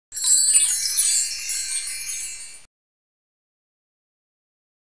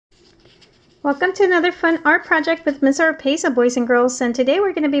Welcome to another fun art project with Ms. Oropeza, boys and girls, and today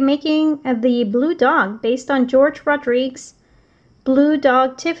we're going to be making the blue dog based on George Rodrigue's Blue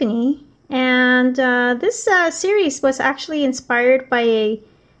Dog Tiffany. And this series was actually inspired by a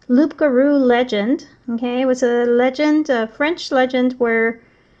loup-garou legend. Okay, it was a legend, a French legend, where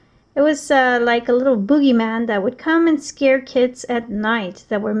it was like a little boogeyman that would come and scare kids at night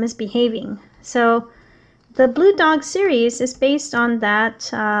that were misbehaving. So the Blue Dog series is based on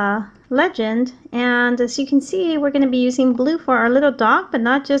that legend, and as you can see, we're going to be using blue for our little dog, but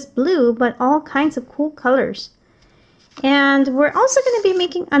not just blue, but all kinds of cool colors. And we're also going to be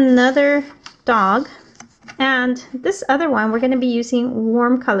making another dog, and this other one we're going to be using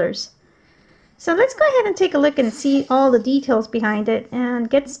warm colors. So let's go ahead and take a look and see all the details behind it and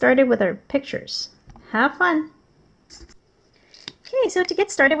get started with our pictures. Have fun! Okay, so to get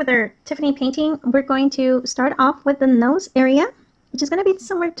started with our Tiffany painting, we're going to start off with the nose area, which is going to be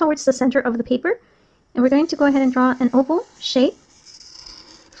somewhere towards the center of the paper. And we're going to go ahead and draw an oval shape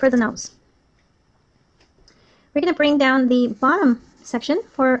for the nose. We're going to bring down the bottom section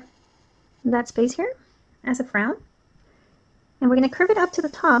for that space here as a frown. And we're going to curve it up to the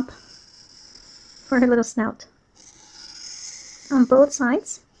top for her little snout on both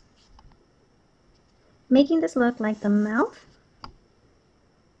sides, making this look like the mouth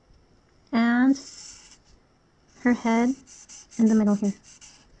and her head in the middle here.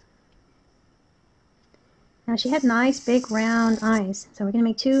 Now she had nice big round eyes, so we're going to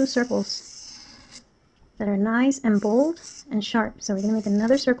make two circles that are nice and bold and sharp. So we're going to make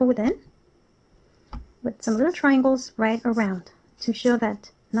another circle within with some little triangles right around to show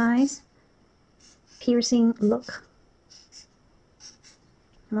that nice piercing look,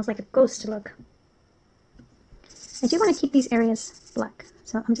 almost like a ghost look. I do want to keep these areas black,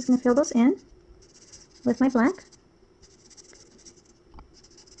 so I'm just going to fill those in with my black.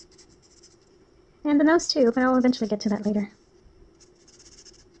 And the nose too, but I'll eventually get to that later.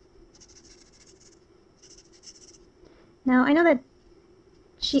 Now I know that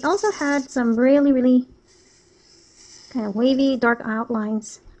she also had some really kind of wavy dark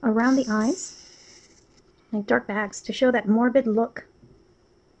outlines around the eyes, like dark bags, to show that morbid look.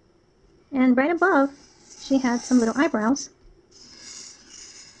 And right above, she had some little eyebrows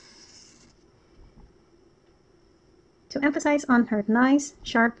to emphasize on her nice,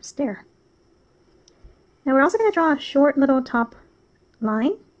 sharp stare. Now we're also going to draw a short little top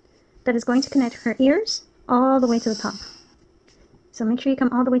line that is going to connect her ears all the way to the top. So make sure you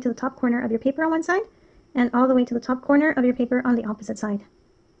come all the way to the top corner of your paper on one side and all the way to the top corner of your paper on the opposite side.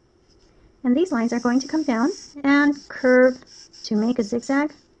 And these lines are going to come down and curve to make a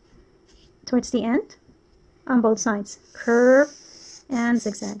zigzag towards the end on both sides. Curve and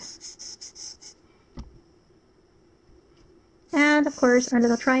zigzag. And of course our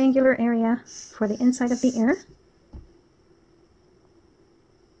little triangular area for the inside of the ear.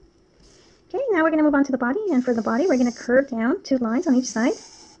 Okay, now we're going to move on to the body, and for the body we're going to curve down two lines on each side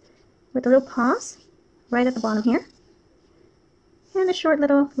with a little pause right at the bottom here, and a short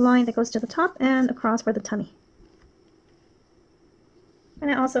little line that goes to the top and across for the tummy. I'm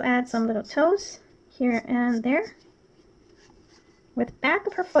going to also add some little toes here and there, with back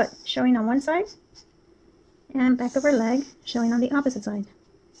of her foot showing on one side and back of her leg showing on the opposite side.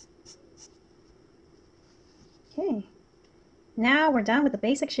 Okay, now we're done with the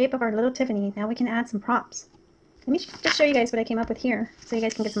basic shape of our little Tiffany. Now we can add some props. Let me just show you guys what I came up with here so you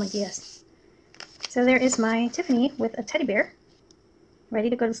guys can get some ideas. So there is my Tiffany with a teddy bear ready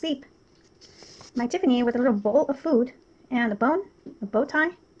to go to sleep. My Tiffany with a little bowl of food and a bone, a bow tie,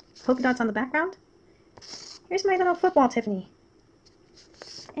 polka dots on the background. Here's my little football Tiffany.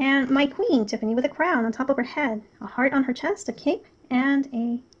 And my queen Tiffany with a crown on top of her head, a heart on her chest, a cape, and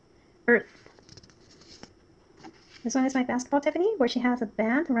a earth. This one is my basketball Tiffany, where she has a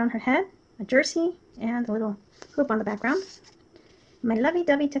band around her head, a jersey, and a little hoop on the background. My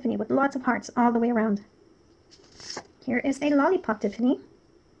lovey-dovey Tiffany with lots of hearts all the way around. Here is a lollipop Tiffany,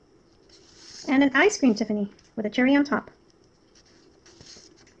 and an ice cream Tiffany with a cherry on top.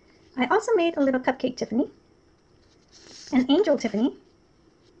 I also made a little cupcake Tiffany, an angel Tiffany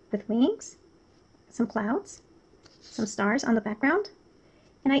with wings, some clouds, some stars on the background,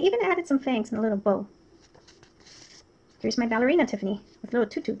 and I even added some fangs in a little bow. Here's my ballerina Tiffany with a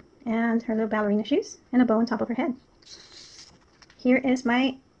little tutu and her little ballerina shoes and a bow on top of her head. Here is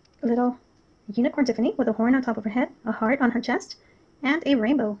my little unicorn Tiffany with a horn on top of her head, a heart on her chest, and a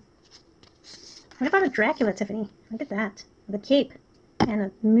rainbow. What about a Dracula Tiffany? Look at that, with a cape and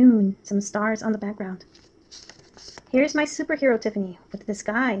a moon, some stars on the background. Here's my superhero Tiffany with a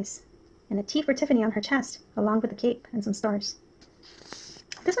disguise and a T for Tiffany on her chest, along with a cape and some stars.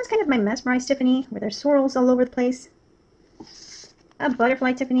 This one's kind of my mesmerized Tiffany, where there's swirls all over the place. A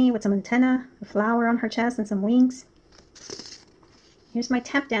butterfly Tiffany with some antenna, a flower on her chest, and some wings. Here's my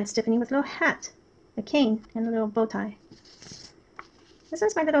tap dance Tiffany with a little hat, a cane, and a little bow tie. This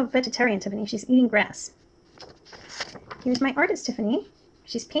one's my little vegetarian Tiffany. She's eating grass. Here's my artist Tiffany.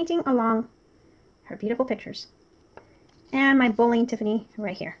 She's painting along her beautiful pictures. And my bowling Tiffany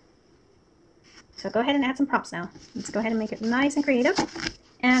right here. So go ahead and add some props now. Let's go ahead and make it nice and creative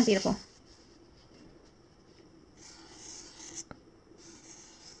and beautiful.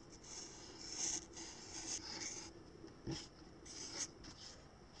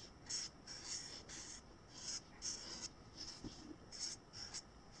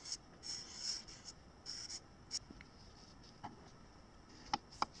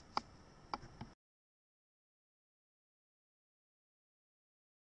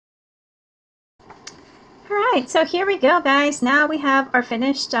 Alright, so here we go, guys. Now we have our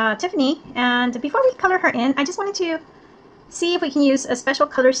finished Tiffany, and before we color her in, I just wanted to see if we can use a special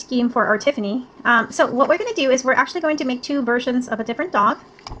color scheme for our Tiffany. So what we're going to do is we're actually going to make two versions of a different dog.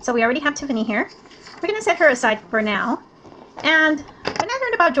 So we already have Tiffany here. We're going to set her aside for now. And when I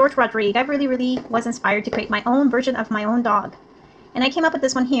heard about George Rodrigue, I really was inspired to create my own version of my own dog. And I came up with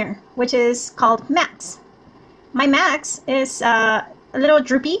this one here, which is called Max. My Max is a little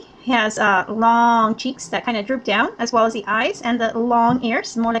droopy. He has long cheeks that kind of droop down, as well as the eyes and the long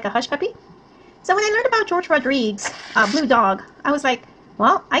ears, more like a hush puppy. So when I learned about George Rodrigue's blue dog, I was like,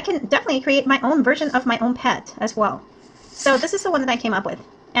 well, I can definitely create my own version of my own pet as well. So this is the one that I came up with.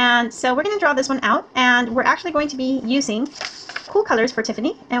 And so we're going to draw this one out, and we're actually going to be using cool colors for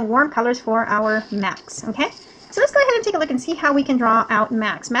Tiffany and warm colors for our Max, okay? So let's go ahead and take a look and see how we can draw out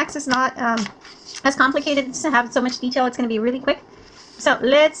Max. Max is not as complicated to have so much detail. It's going to be really quick. So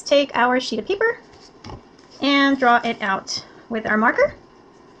let's take our sheet of paper and draw it out with our marker.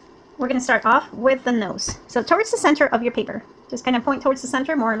 We're going to start off with the nose. So towards the center of your paper, just kind of point towards the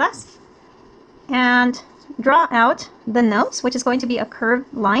center more or less. And draw out the nose, which is going to be a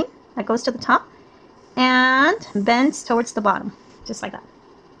curved line that goes to the top and bends towards the bottom, just like that.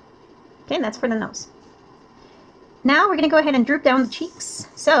 Okay, that's for the nose. Now we're going to go ahead and droop down the cheeks.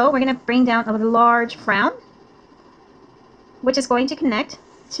 So we're going to bring down a large frown, which is going to connect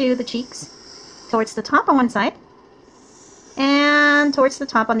to the cheeks towards the top on one side and towards the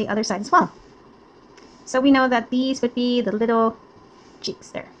top on the other side as well. So we know that these would be the little cheeks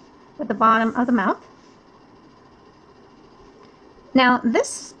there with the bottom of the mouth. Now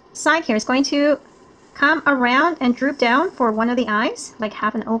this side here is going to come around and droop down for one of the eyes, like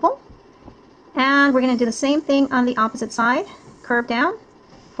half an oval. And we're going to do the same thing on the opposite side, curve down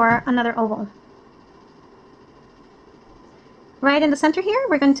for another oval. Right in the center here,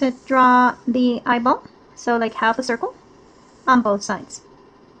 we're going to draw the eyeball, so like half a circle on both sides.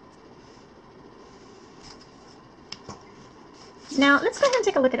 Now let's go ahead and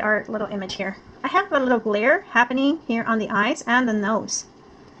take a look at our little image here. I have a little glare happening here on the eyes and the nose.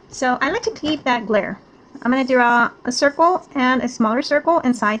 So I like to keep that glare. I'm going to draw a circle and a smaller circle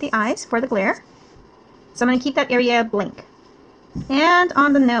inside the eyes for the glare. So I'm going to keep that area blank. And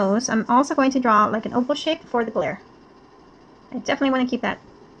on the nose, I'm also going to draw like an oval shape for the glare. I definitely want to keep that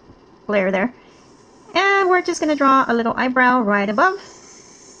glare there. And we're just going to draw a little eyebrow right above,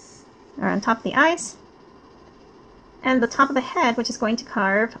 or on top of the eyes, and the top of the head, which is going to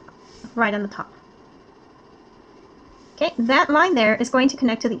carve right on the top. Okay, that line there is going to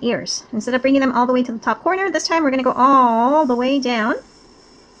connect to the ears. Instead of bringing them all the way to the top corner, this time we're going to go all the way down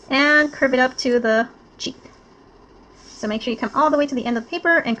and curve it up to the cheek. So make sure you come all the way to the end of the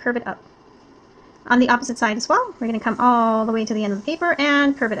paper and curve it up. On the opposite side as well, we're going to come all the way to the end of the paper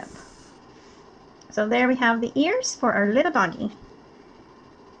and curve it up. So there we have the ears for our little doggy.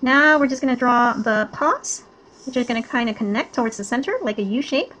 Now we're just going to draw the paws, which are going to kind of connect towards the center like a U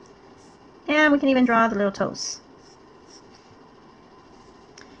shape. And we can even draw the little toes.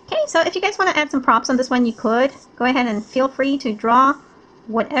 Okay, so if you guys want to add some props on this one, you could. Go ahead and feel free to draw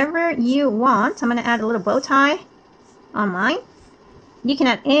whatever you want. I'm going to add a little bow tie on mine. You can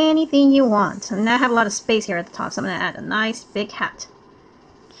add anything you want. And I have a lot of space here at the top, so I'm going to add a nice big hat.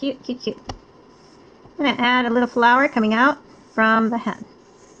 Cute, cute, cute. I'm going to add a little flower coming out from the head.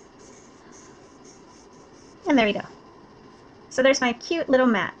 And there we go. So there's my cute little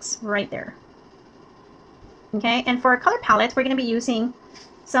Max right there. Okay, and for our color palette, we're going to be using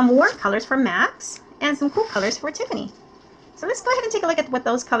some warm colors for Max and some cool colors for Tiffany. So let's go ahead and take a look at what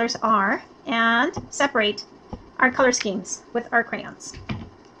those colors are and separate our color schemes with our crayons.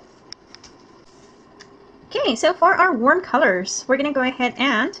 Okay, so for our warm colors, we're going to go ahead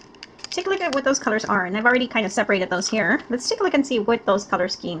and take a look at what those colors are. And I've already kind of separated those here. Let's take a look and see what those color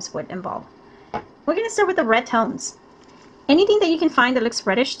schemes would involve. We're going to start with the red tones. Anything that you can find that looks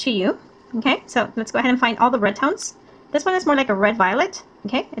reddish to you. Okay, so let's go ahead and find all the red tones. This one is more like a red violet.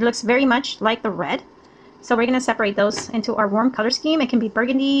 Okay, it looks very much like the red. So we're going to separate those into our warm color scheme. It can be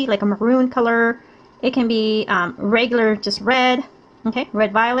burgundy, like a maroon color. It can be regular, just red. Okay,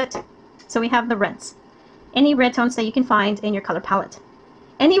 red violet. So we have the reds. Any red tones that you can find in your color palette.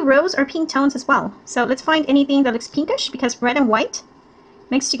 Any rose or pink tones as well. So let's find anything that looks pinkish, because red and white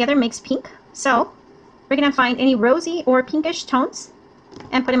mixed together makes pink. So we're going to find any rosy or pinkish tones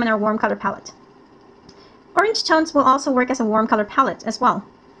and put them in our warm color palette. Orange tones will also work as a warm color palette as well.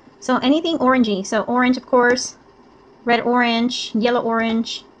 So anything orangey. So orange, of course, red orange, yellow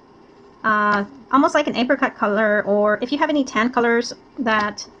orange, almost like an apricot color, or if you have any tan colors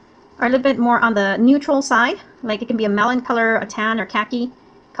that are a little bit more on the neutral side, like it can be a melon color, a tan or khaki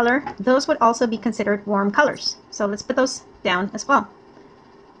color, those would also be considered warm colors. So let's put those down as well.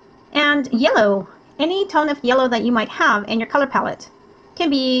 And yellow, any tone of yellow that you might have in your color palette. It can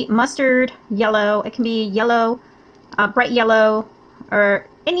be mustard yellow, it can be yellow, bright yellow, or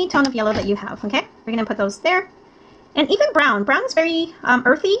any tone of yellow that you have. Okay, we're gonna put those there. And even brown. Brown is very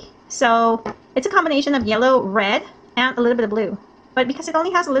earthy, so it's a combination of yellow, red, and a little bit of blue. But because it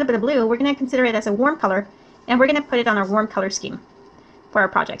only has a little bit of blue, we're gonna consider it as a warm color, and we're gonna put it on our warm color scheme for our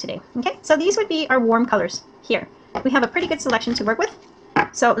project today. Okay, so these would be our warm colors here. We have a pretty good selection to work with.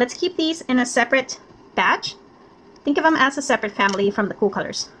 So let's keep these in a separate batch. Think of them as a separate family from the cool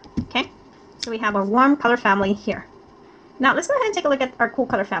colors. Okay, so we have our warm color family here. Now let's go ahead and take a look at our cool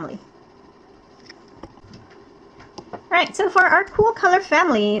color family. Alright, so for our cool color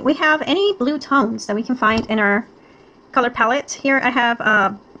family, we have any blue tones that we can find in our color palette. Here I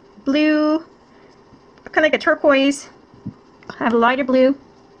have blue, kind of like a turquoise. I have a lighter blue.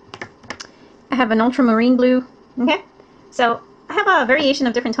 I have an ultramarine blue. Okay, so I have a variation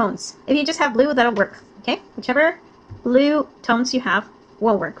of different tones. If you just have blue, that'll work. Okay, whichever blue tones you have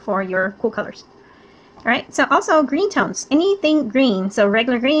will work for your cool colors. Alright, so also green tones. Anything green. So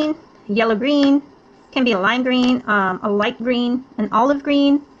regular green, yellow green, can be a lime green, a light green, an olive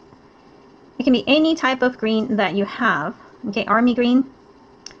green. It can be any type of green that you have. Okay, army green.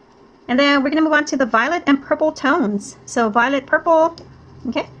 And then we're going to move on to the violet and purple tones. So violet, purple.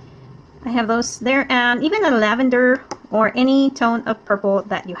 Okay, I have those there. And even a lavender or any tone of purple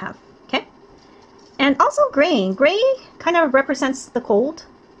that you have. Okay. And also gray. Gray kind of represents the cold.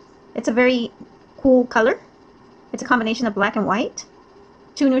 It's a very cool color. It's a combination of black and white.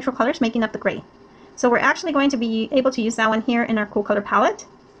 Two neutral colors making up the gray. So we're actually going to be able to use that one here in our cool color palette,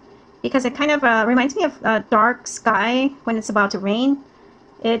 because it kind of reminds me of a dark sky when it's about to rain.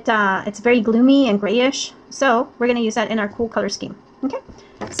 It's very gloomy and grayish. So we're going to use that in our cool color scheme. Okay,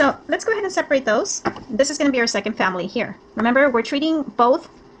 so let's go ahead and separate those. This is going to be our second family here. Remember, we're treating both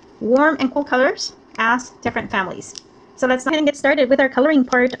warm and cool colors as different families. So let's go ahead and get started with our coloring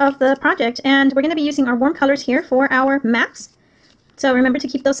part of the project. And we're going to be using our warm colors here for our maps. So remember to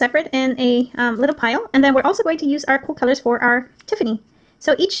keep those separate in a little pile. And then we're also going to use our cool colors for our Tiffany.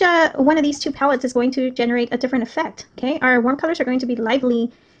 So each one of these two palettes is going to generate a different effect. Okay, our warm colors are going to be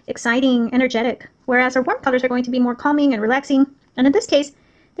lively, exciting, energetic, whereas our warm colors are going to be more calming and relaxing. And in this case,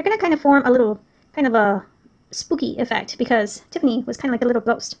 they're going to kind of form a little kind of a spooky effect, because Tiffany was kind of like a little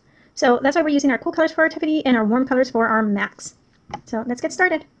ghost. So that's why we're using our cool colors for our Tiffany and our warm colors for our Max. So let's get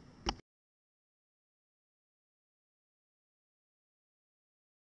started.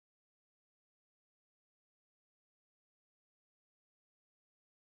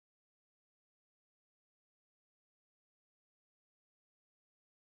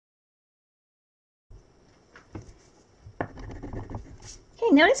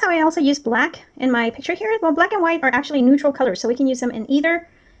 Okay, notice how I also use black in my picture here? Well, black and white are actually neutral colors, so we can use them in either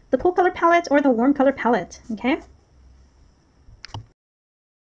the cool color palette or the warm color palette, okay?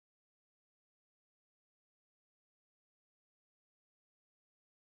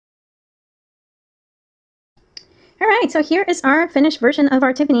 Alright, so here is our finished version of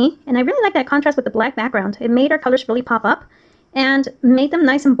our Tiffany, and I really like that contrast with the black background. It made our colors really pop up and made them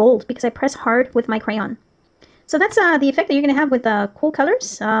nice and bold because I press hard with my crayon. So that's the effect that you're going to have with cool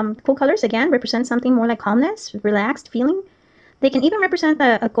colors. Cool colors, again, represent something more like calmness, relaxed feeling. They can even represent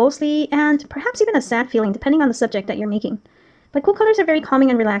a ghostly and perhaps even a sad feeling, depending on the subject that you're making. But cool colors are very calming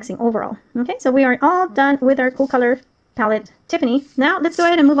and relaxing overall. Okay, so we are all done with our cool color palette Tiffany. Now let's go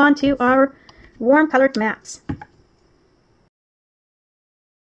ahead and move on to our warm colored maps.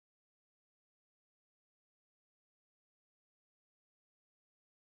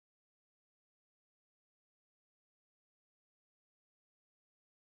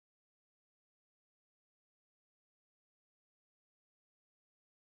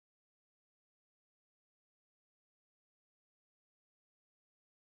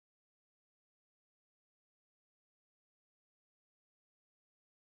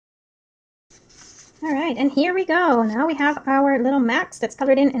 All right, and here we go. Now we have our little Max that's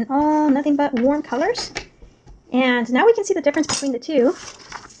colored in all nothing but warm colors. And now we can see the difference between the two.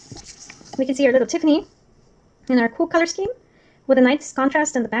 We can see our little Tiffany in our cool color scheme with a nice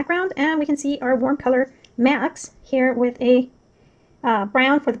contrast in the background, and we can see our warm color Max here with a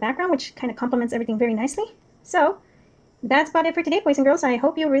brown for the background, which kind of complements everything very nicely. So that's about it for today, boys and girls. I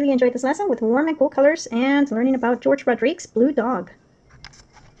hope you really enjoyed this lesson with warm and cool colors and learning about George Rodrigue's Blue Dog.